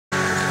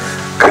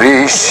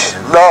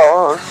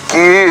Krishna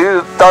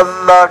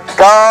Kirtana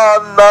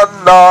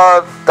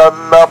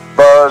Kananatana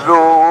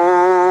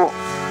Paru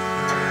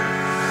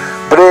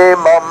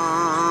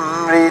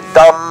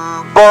Premamritam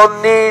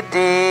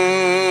Bonidi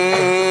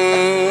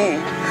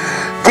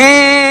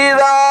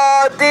Dira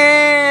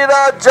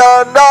Dira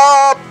Jana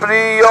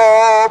Priyo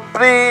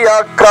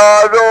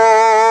Priyakaro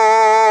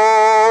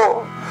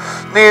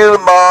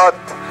Nirmat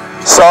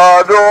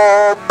Saro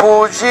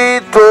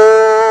Pujito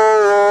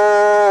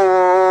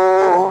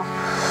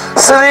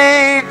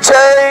Sri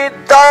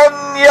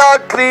Chaitanya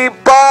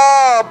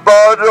Kripa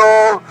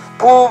Baro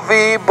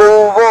Puvi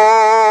Bhuvo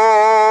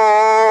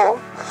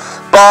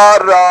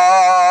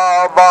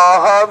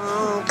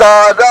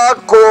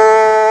Paramahantarako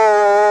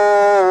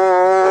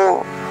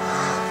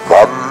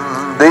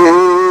Vande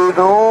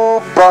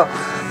Rupa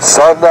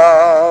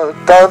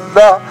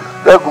Sanatana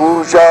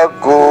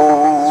Raghujago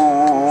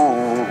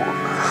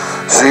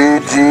Sri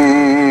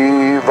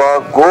Jiva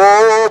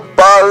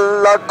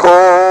Gopalako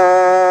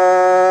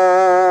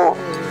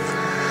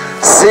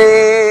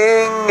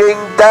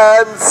Singing,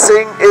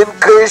 dancing in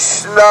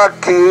Krishna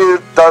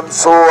Kirtan,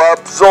 so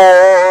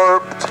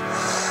absorbed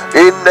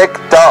in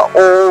nectar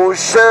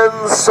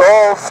oceans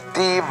of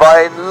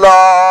divine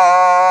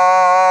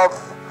love.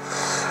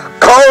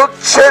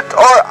 Cultured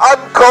or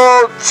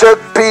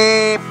uncultured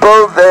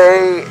people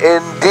they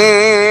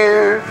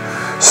endear,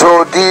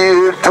 so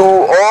dear to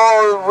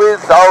all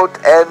without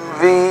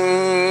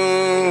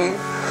envy.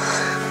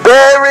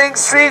 Bearing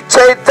Sri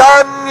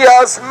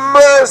Chaitanya's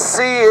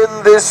mercy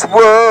in this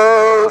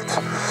world,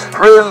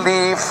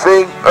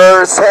 relieving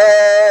earth's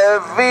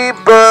heavy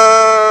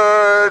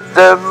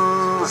burdens.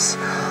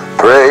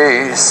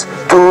 Praise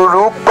to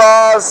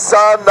Rupa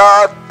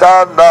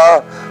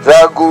Sanatana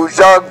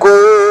Raghujago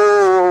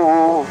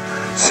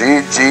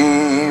Sri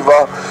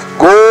Jiva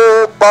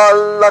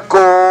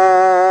Gopalako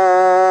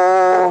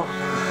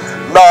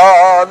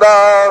Nana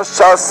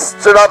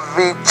Shastra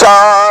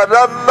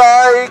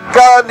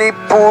Vicharanaika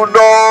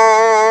Nipuno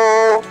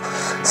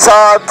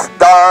Sat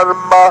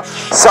Dharma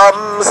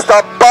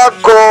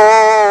Samstapako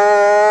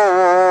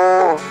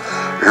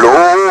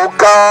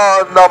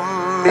Lokanam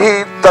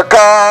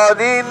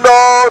Hitakarino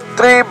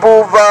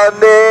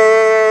Tribhuvane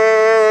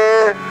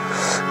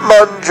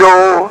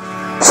Manjo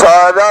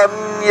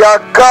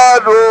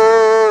Saranyakaro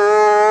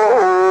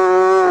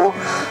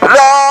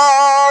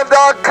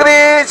Radha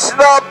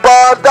Krishna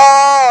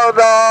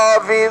Padara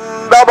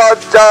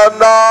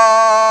Vindabhajana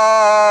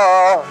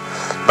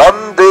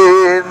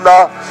Nandena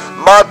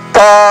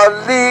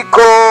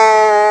Mataliko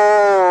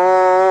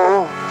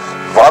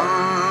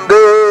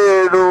Vande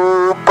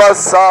Rupa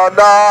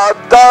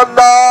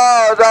Sanatana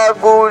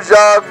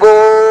Raghujago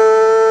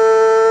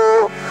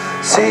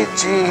Sri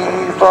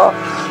Jiva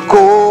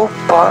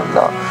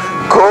Gopala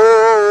Go.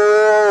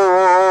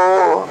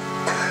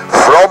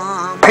 From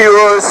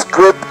pure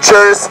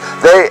scriptures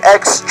they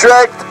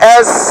extract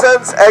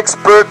essence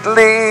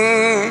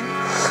expertly,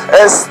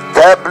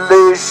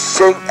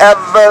 establishing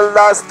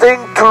everlasting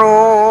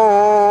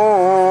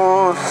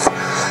truth,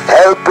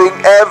 helping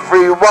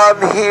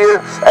everyone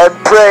here and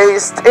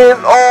praised in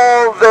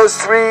all the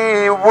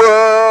three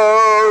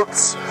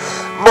worlds,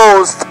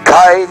 most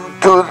kind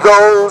to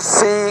those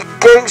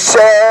seeking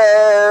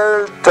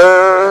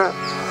shelter,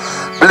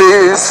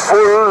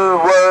 blissful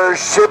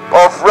worship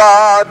of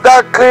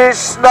Radha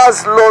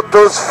Krishna's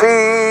lotus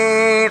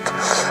feet,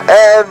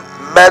 and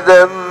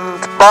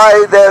maddened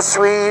by their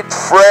sweet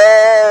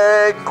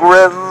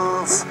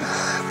fragrance.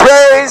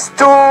 Praise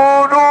to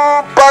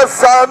Rupa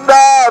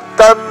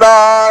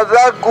Sanatana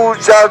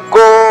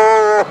Raghujago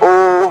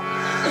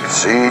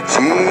Sri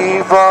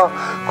Jiva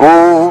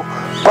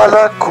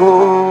Gopalako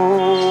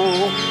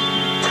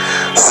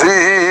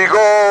Sri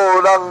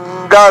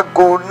Gauranga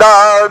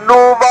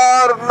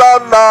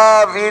Gunanuvarnana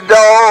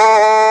Vido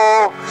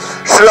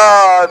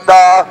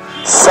Shraddha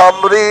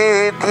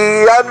Samriddhi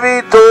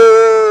Anvito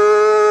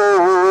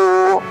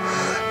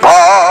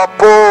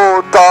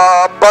Papota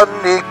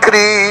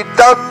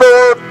Panikritano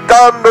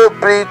Tanu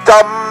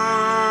Pritam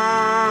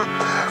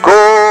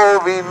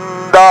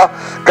Govinda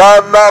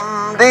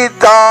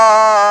Ganamritai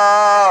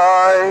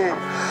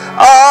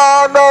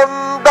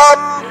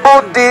Anandam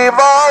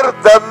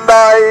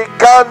Buddhivardhanai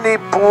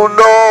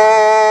Kanipuno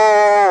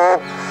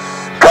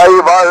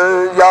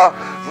Kaivalya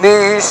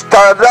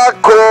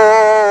Nishtarako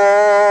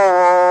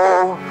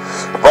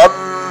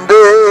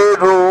Vande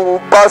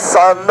Rupa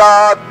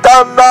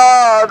Sanatana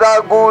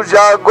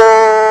Raghujago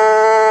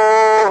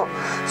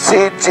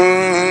Sri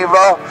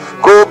Jiva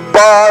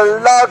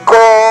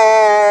Gopalako.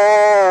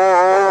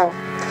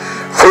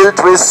 Filled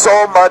with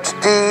so much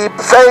deep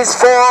faith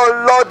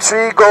for Lord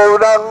Sri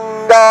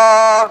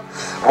Gauranga,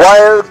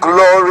 while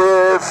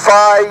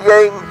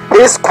glorifying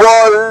His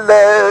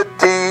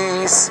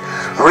qualities,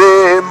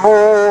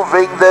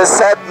 removing the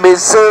sad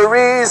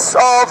miseries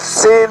of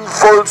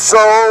sinful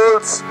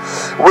souls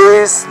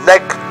with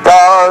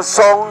nectar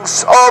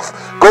songs of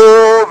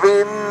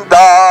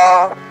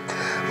Govinda.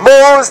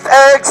 Most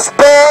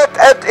expert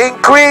at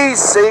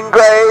increasing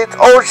great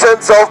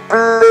oceans of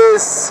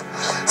bliss,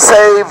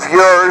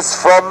 saviors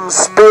from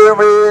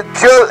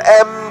spiritual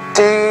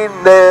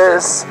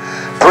emptiness.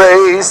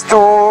 Praise to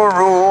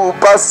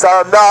Rupa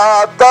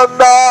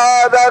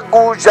Sanatana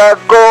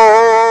Ragujago,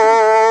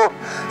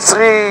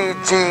 Sri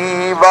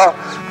Jiva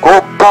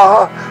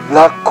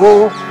Gopala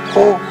Ko.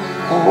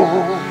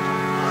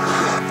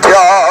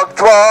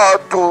 Tyaktva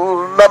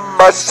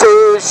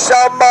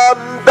Tulnamashesha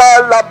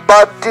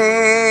Mandalapati,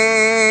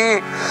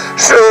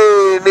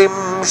 Shrinim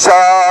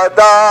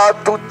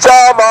Shadatu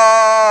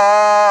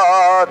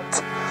Chavat,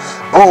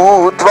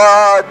 Bhutva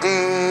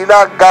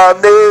Dina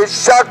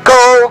Ganesha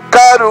Ko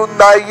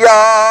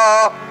Karunaya,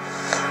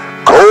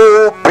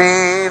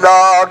 Gopina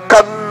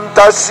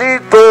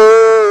Kantashito,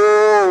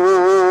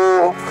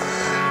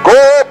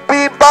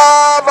 Gopi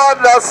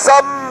Bhavana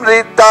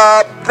Samrita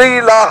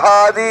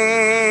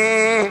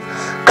Prilahari,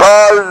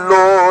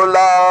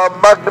 Kalola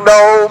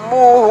Magnau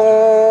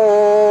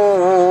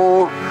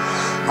Muhu,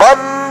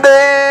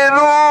 Vande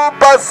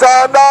Rupa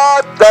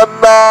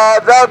Sanatana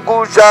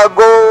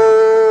Ragujago,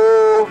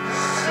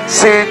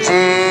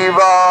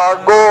 Sijiva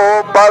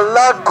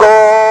Gopalako,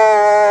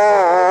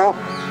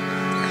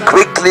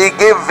 quickly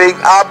giving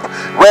up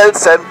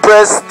wealth and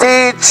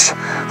prestige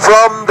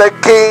from the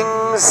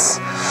kings,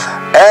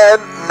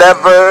 and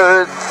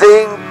never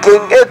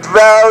thinking it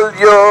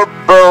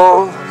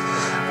valuable,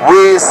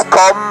 with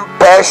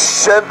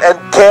compassion and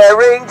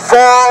caring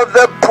for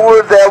the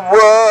poor. There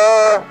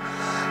were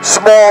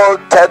small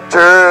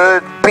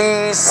tattered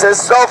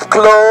pieces of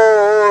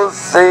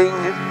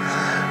clothing,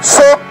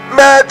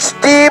 submerged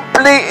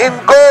deeply in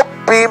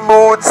gopi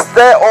moods.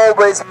 They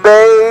always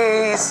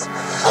bathe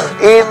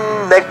in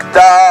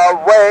nectar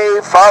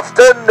wave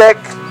after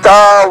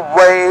nectar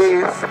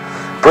wave.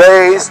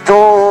 Praise to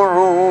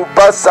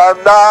Rupa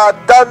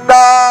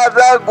Sanatana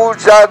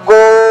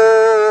Ragujago,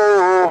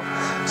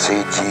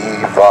 Sri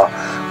Jiva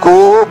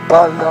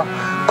Gopala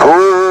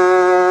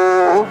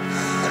Ko.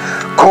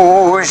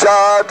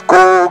 Kujat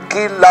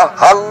Kokila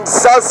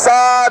Hangsa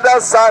Sada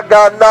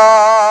Sagana,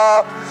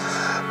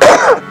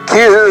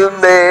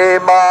 Kilne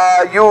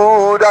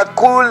Mayura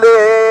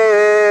Kule,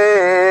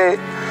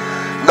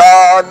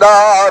 Nana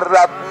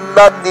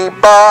Ratna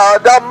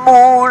Nipada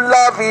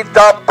Mula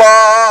Vitapa,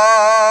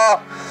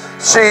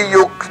 Sri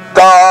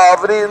Yukta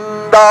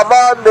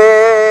Vrindavane,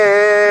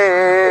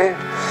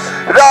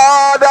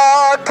 Radha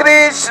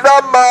Krishna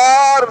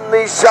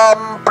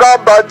Marnisham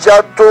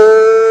Prabhajato,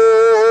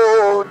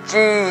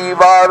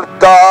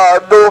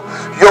 Jivartado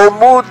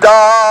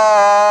Yomuda,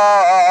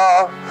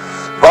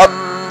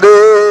 Vande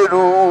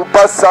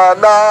Rupa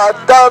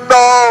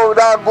Sanatana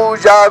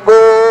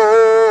Ragujago,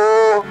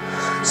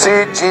 Sri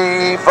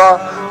Jiva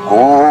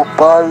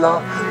Gopala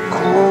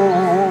Ko.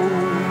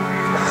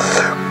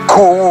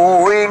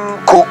 Cooing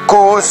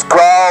cuckoos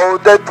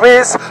crowded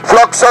with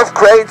flocks of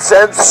cranes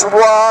and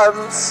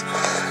swans,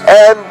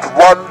 and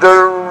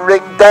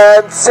wandering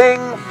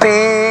dancing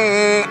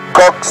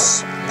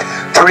peacocks.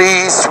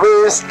 Trees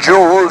with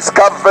jewels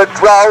covered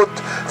round,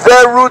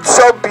 their roots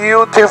so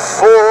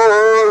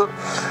beautiful,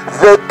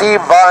 the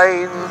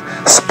divine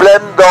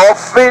splendor of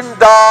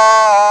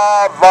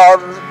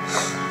Vrindavan,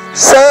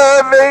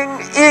 serving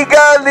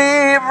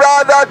eagerly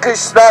Radha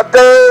Krishna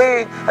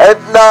day and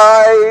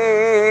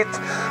night.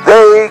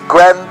 They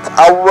grant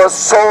our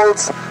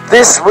souls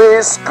this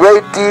with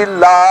great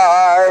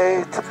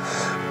delight.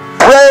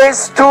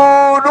 Praise to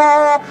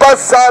Rupa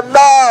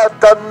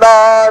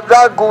Sanatana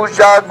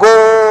Ragujago,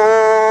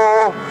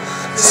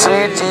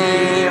 Sri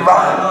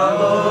Jiva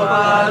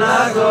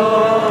Gopalago,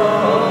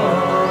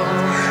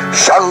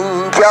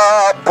 Shankya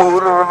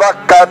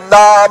Purvaka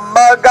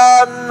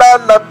Namagana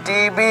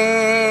Nativi,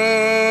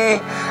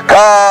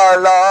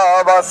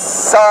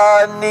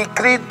 Kalavasani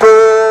Krito,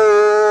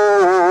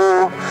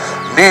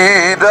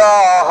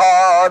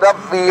 Nidahara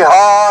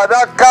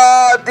Vihara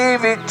Kadi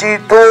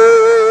Vichito,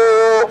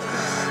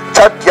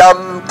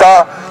 Chatyanta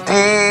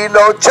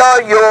Dino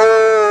Chayo,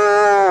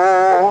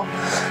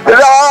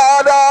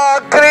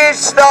 Radha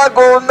Krishna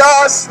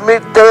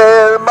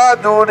Gunasmitel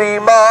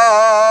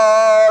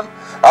Madhuriman,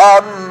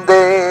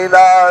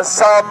 Andena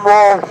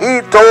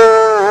Samohito,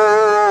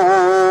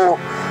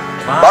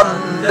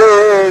 Vande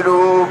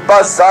Rupa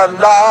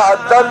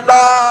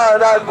Sanatana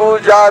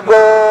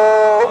Ragujago,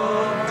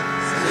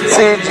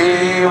 Sri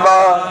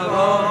Jiva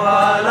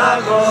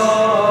Gopalago.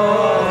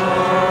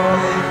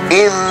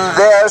 In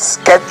their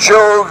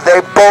schedule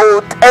they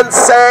bowed and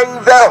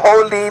sang their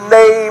holy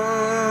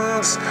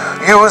names,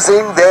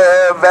 using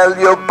their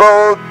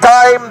valuable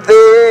time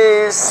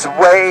this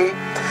way.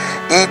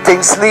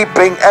 Eating,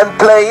 sleeping and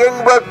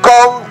playing were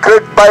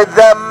conquered by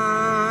them,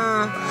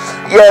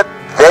 yet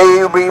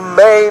they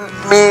remain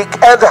meek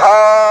and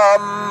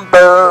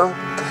humble.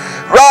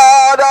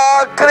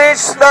 Radha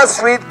Krishna's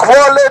sweet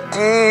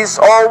qualities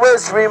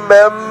always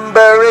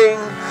remembering,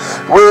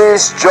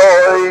 with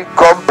joy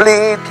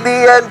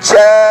completely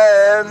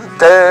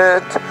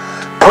enchanted.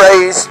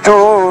 Praise to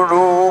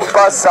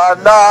Rupa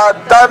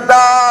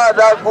Sanatana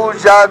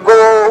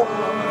Ragujago,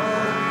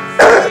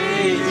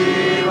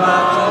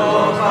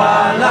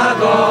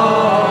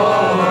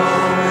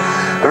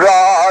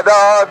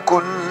 Radha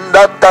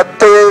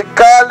Datate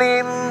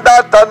kalinda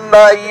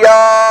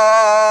tanaya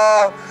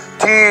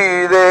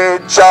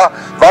Tirecha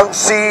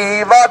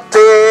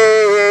vangsivate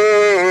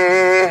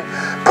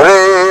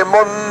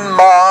Premun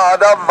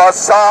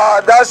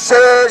madavasada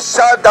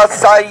shesha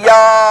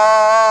dasaya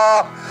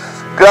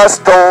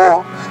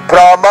Grasto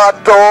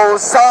pramato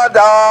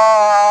sada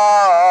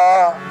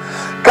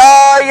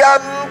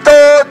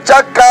Kayanto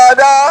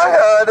chakara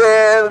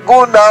harer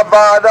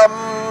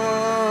gunavaram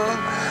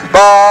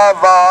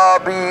Bhava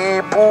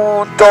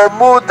Viputo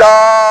Muda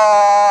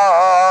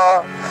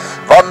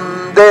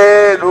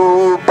Vande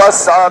Rupa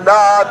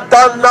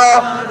Sanatana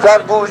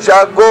Jagu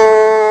Jago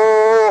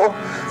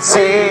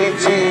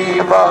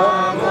Sijiva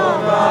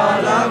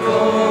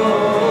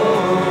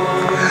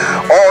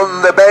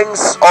On the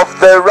banks of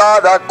the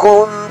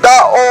Radhakunda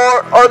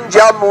or on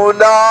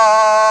Jamuna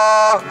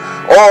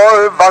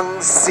or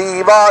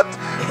Vangsivat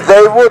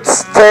they would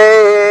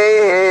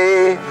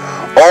stay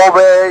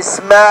always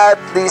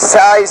madly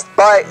seized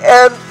by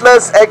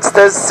endless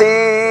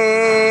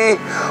ecstasy,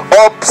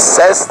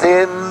 obsessed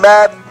in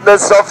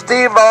madness of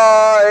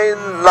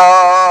divine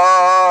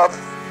love,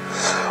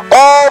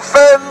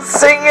 often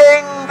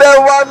singing the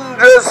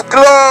wondrous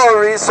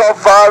glories of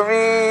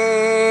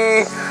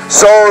Hari,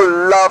 so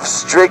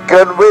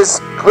love-stricken with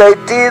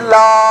great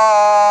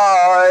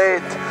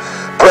delight.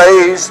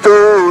 Praise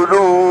to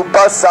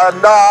Rupa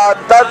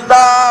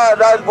Sanatana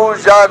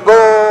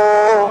Raghujago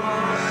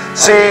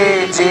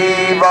Sri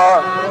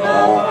Jiva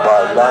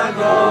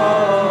Upalago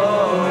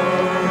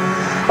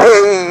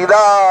Hey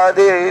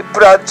Radhe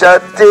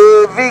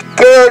Prajadevi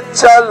Ke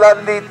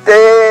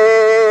Chalalite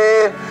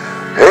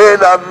Hey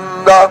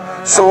Nanda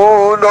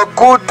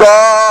Sunokuta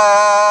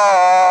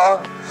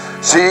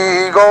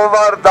Sri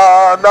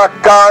Govardhana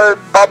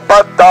Kalpa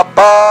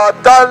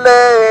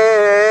Patapatale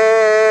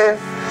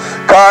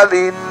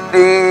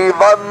Kalindi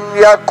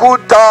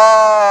Vanyakuta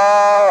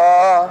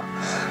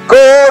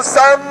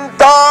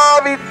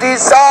Gosanta Viti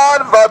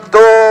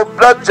Sarvato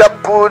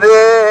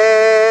Prajapure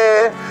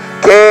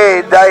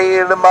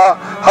Kedairma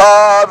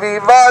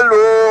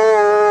Havivalo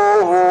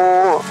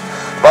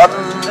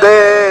Vande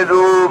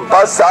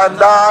Rupa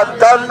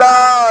Sanatana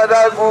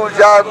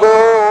Raghujago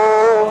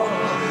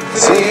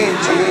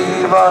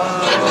Sijiva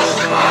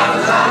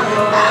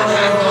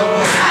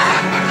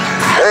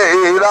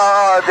Hey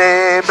Radhe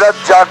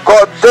Braja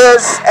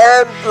Goddess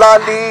and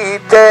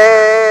Lalite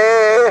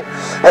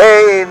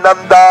Hey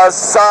Nanda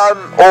son,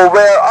 oh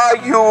where are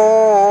you?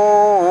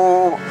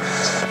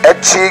 At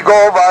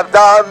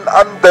Govardhan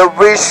under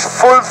wish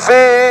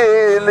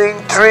fulfilling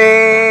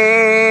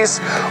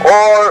trees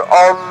or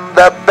on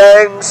the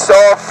banks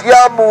of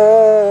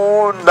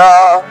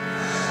Yamuna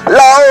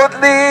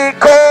loudly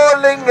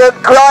calling and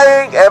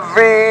crying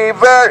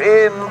everywhere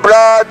in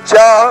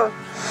Braja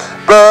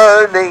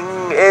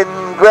burning in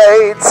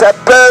great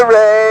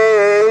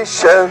separation.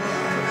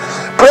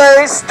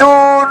 Praise to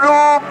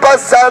Rupa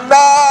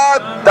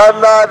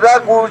Sanatana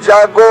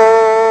Raghujago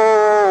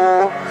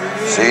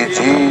Sri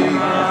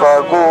Jiva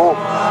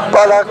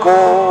Gopalago.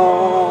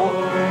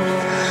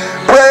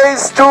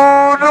 Praise to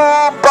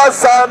Rupa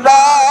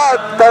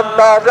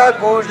Sanatana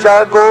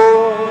Raghujago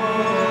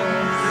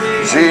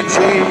Sri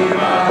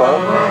Jiva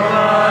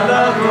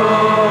Gopalago.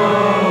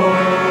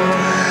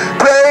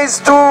 Praise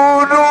to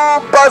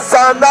Rupa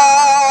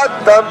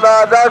Sanatana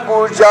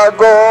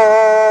Raghujago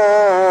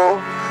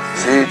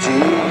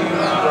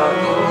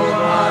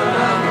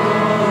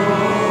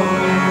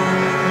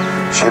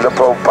Srila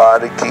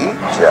Prabhupada ki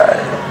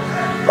jai,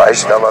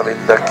 Vaishnava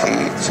Vrinda ki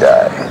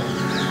jai,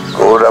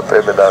 Gaura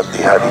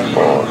Premanandi Hari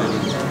Bol,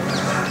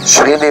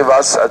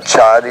 Srinivasa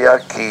Acharya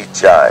ki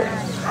jai,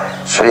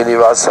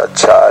 Srinivasa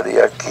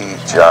Acharya ki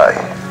jai.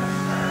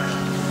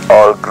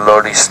 All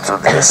glories to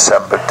the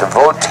assembled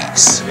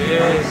devotees.